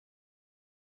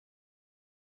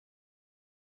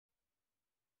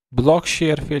Block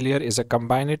shear failure is a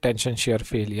combined tension shear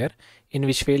failure in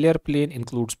which failure plane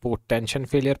includes both tension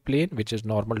failure plane, which is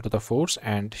normal to the force,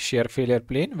 and shear failure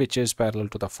plane, which is parallel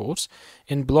to the force.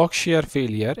 In block shear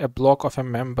failure, a block of a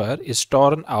member is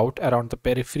torn out around the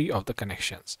periphery of the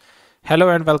connections. Hello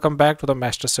and welcome back to the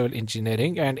Master Civil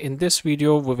Engineering, and in this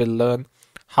video we will learn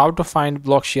how to find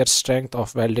block shear strength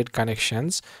of welded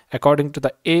connections according to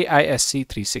the AISC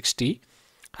 360.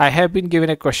 I have been given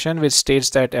a question which states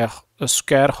that a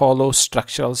square hollow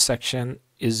structural section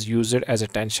is used as a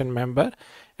tension member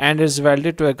and is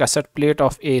welded to a gusset plate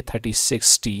of A36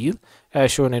 steel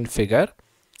as shown in figure.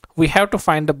 We have to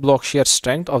find the block shear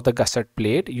strength of the gusset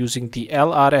plate using the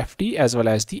LRFD as well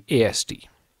as the ASD.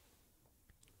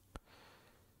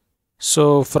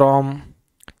 So from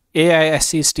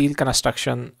AISC steel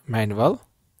construction manual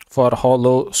for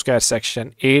hollow square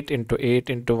section 8 into 8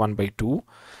 into 1/2.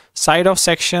 Side of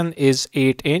section is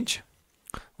 8 inch.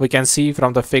 We can see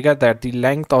from the figure that the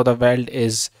length of the weld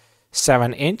is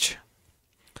 7 inch.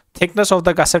 Thickness of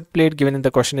the gusset plate given in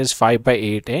the question is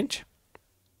 5/8 inch.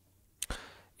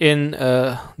 In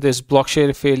this block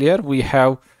shear failure, we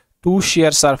have two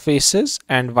shear surfaces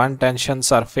and one tension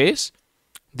surface.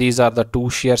 These are the two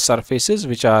shear surfaces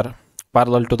which are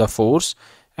parallel to the force,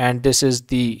 and this is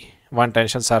the one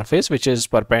tension surface which is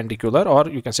perpendicular, or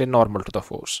you can say normal to the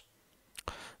force.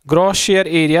 Gross shear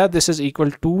area, this is equal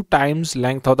to 2 times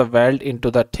length of the weld into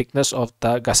the thickness of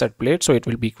the gusset plate. So it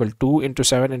will be equal to 2 into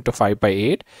 7 into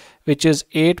 5/8, which is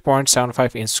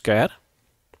 8.75 inch square.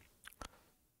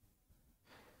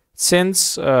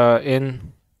 Since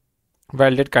in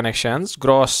welded connections,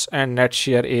 gross and net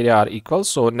shear area are equal,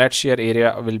 so net shear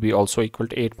area will be also equal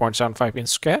to 8.75 inch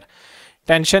square.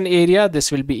 Tension area,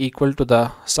 this will be equal to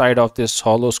the side of this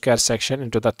hollow square section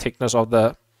into the thickness of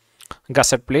the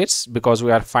gusset plates, because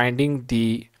we are finding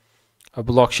the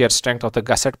block shear strength of the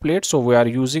gusset plate, so we are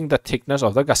using the thickness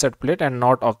of the gusset plate and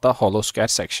not of the hollow square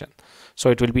section.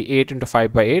 So it will be 8 into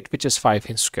 5/8, which is 5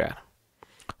 inch square.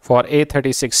 For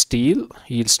A36 steel,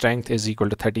 yield strength is equal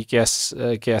to 30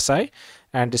 KSI,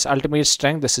 and this ultimate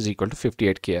strength, this is equal to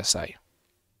 58 KSI.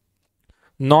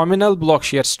 Nominal block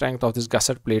shear strength of this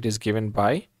gusset plate is given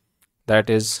by, that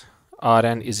is,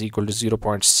 Rn is equal to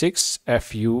 0.6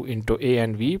 Fu into A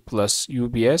and V plus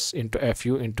UBS into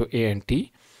Fu into A and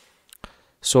T.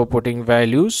 So putting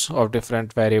values of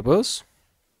different variables,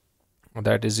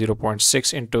 that is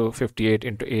 0.6 into 58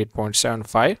 into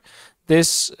 8.75.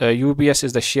 This UBS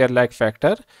is the shear lag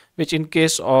factor, which in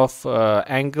case of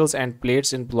angles and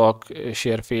plates in block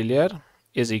shear failure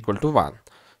is equal to 1.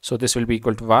 So this will be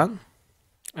equal to 1.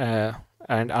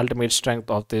 And ultimate strength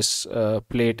of this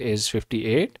plate is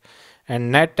 58,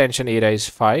 and net tension area is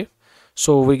 5.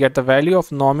 So we get the value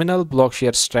of nominal block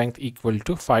shear strength equal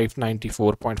to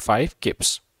 594.5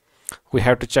 kips. We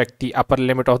have to check the upper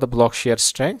limit of the block shear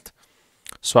strength.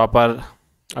 So upper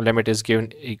limit is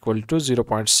given equal to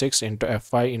 0.6 into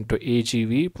Fy into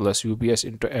AGV plus UBS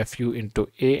into Fu into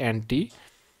A and T.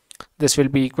 This will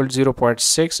be equal to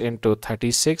 0.6 into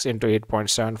 36 into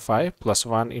 8.75 plus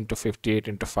 1 into 58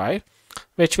 into 5,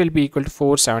 which will be equal to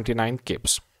 479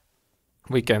 kips.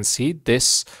 We can see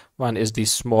this one is the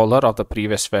smaller of the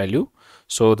previous value.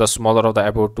 So the smaller of the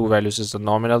above two values is the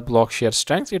nominal block shear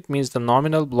strength. It means the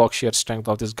nominal block shear strength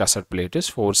of this gusset plate is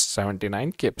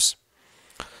 479 kips.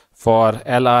 For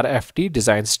LRFD,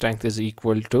 design strength is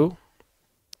equal to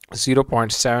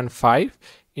 0.75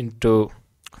 into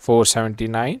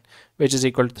 479, which is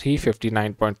equal to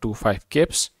 359.25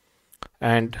 kips.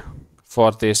 And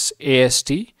for this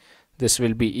ASD, this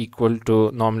will be equal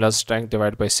to nominal strength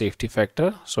divided by safety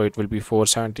factor. So it will be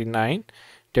 479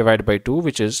 divided by 2,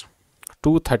 which is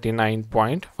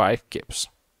 239.5 kips.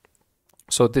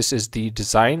 So this is the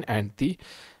design and the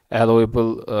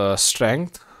allowable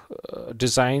strength,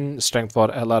 design strength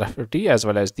for LRFD as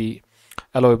well as the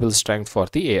allowable strength for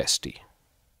the ASD.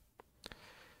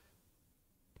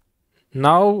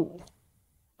 Now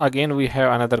again we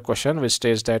have another question which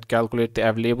states that calculate the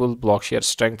available block shear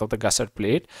strength of the gusset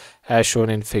plate as shown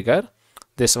in figure.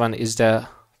 This one is the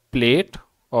plate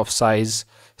of size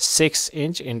 6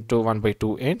 inch into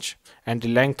 1/2 inch, and the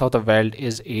length of the weld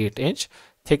is 8 inch.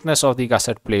 Thickness of the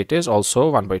gusset plate is also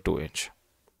 1/2 inch.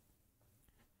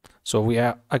 So we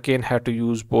again have to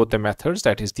use both the methods,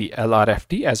 that is the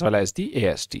LRFD as well as the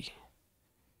ASD.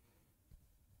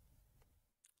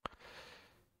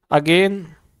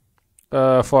 Again,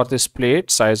 for this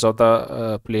plate, size of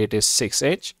the plate is 6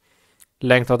 inch.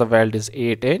 Length of the weld is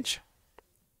 8 inch.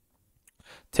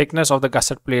 Thickness of the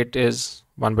gusset plate is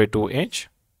 1/2 inch.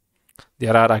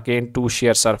 There are again two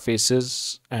shear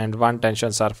surfaces and one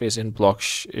tension surface in block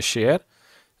shear.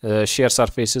 Shear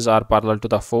surfaces are parallel to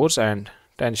the force, and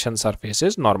tension surface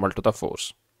is normal to the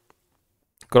force.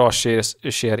 Gross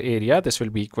shear area, this will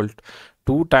be equal to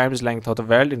 2 times length of the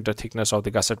weld into thickness of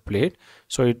the gusset plate.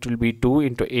 So it will be 2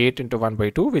 into 8 into 1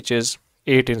 by 2, which is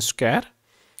 8 inch square.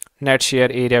 Net shear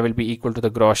area will be equal to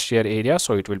the gross shear area,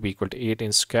 so it will be equal to 8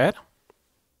 inch square.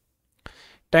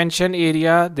 Tension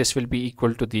area, this will be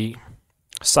equal to the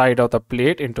side of the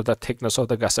plate into the thickness of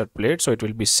the gusset plate, so it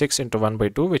will be 6 into 1 by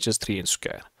 2, which is 3 inch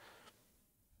square.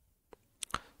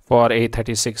 For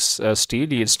A36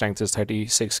 steel, yield strength is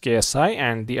 36 ksi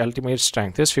and the ultimate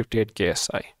strength is 58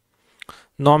 ksi.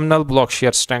 Nominal block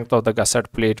shear strength of the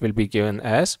gusset plate will be given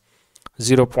as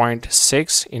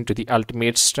 0.6 into the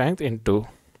ultimate strength into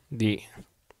the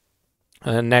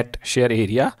net shear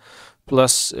area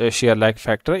plus shear lag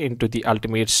factor into the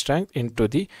ultimate strength into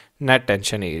the net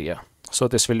tension area. So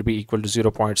this will be equal to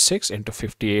 0.6 into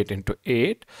 58 into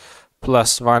 8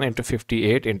 plus 1 into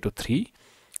 58 into 3,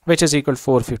 which is equal to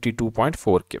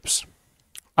 452.4 kips.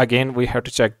 Again, we have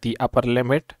to check the upper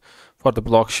limit for the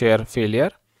block shear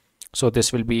failure. So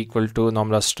this will be equal to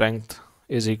nominal strength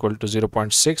is equal to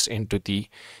 0.6 into the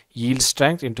yield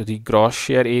strength into the gross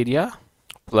shear area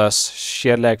plus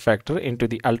shear lag factor into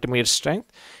the ultimate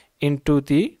strength into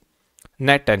the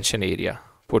net tension area.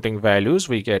 Putting values,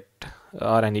 we get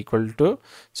Rn equal to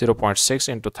 0.6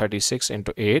 into 36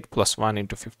 into 8 plus 1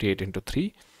 into 58 into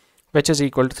 3, which is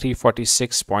equal to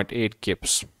 346.8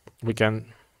 kips. We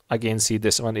can again see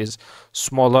this one is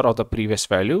smaller of the previous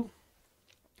value,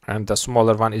 and the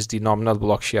smaller one is the nominal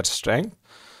block shear strength.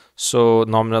 So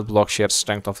nominal block shear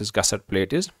strength of this gusset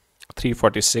plate is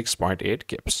 346.8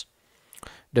 kips.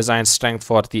 Design strength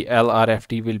for the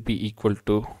LRFD will be equal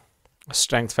to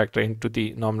strength factor into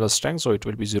the nominal strength, so it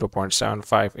will be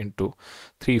 0.75 into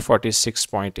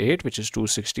 346.8, which is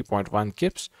 260.1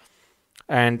 kips.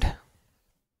 And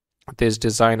this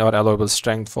design or allowable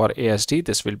strength for ASD,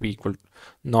 this will be equal to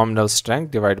nominal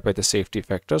strength divided by the safety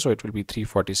factor, so it will be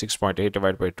 346.8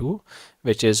 divided by 2,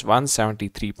 which is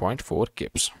 173.4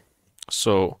 kips.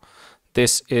 So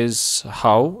this is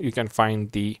how you can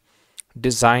find the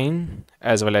design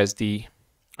as well as the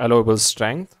allowable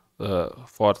strength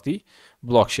for the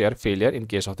block shear failure in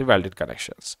case of the welded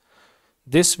connections.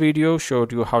 This video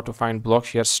showed you how to find block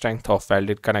shear strength of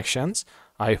welded connections.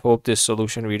 I hope this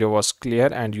solution video was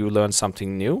clear and you learned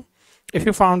something new. If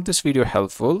you found this video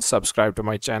helpful, subscribe to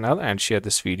my channel and share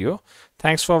this video.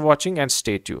 Thanks for watching and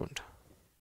stay tuned.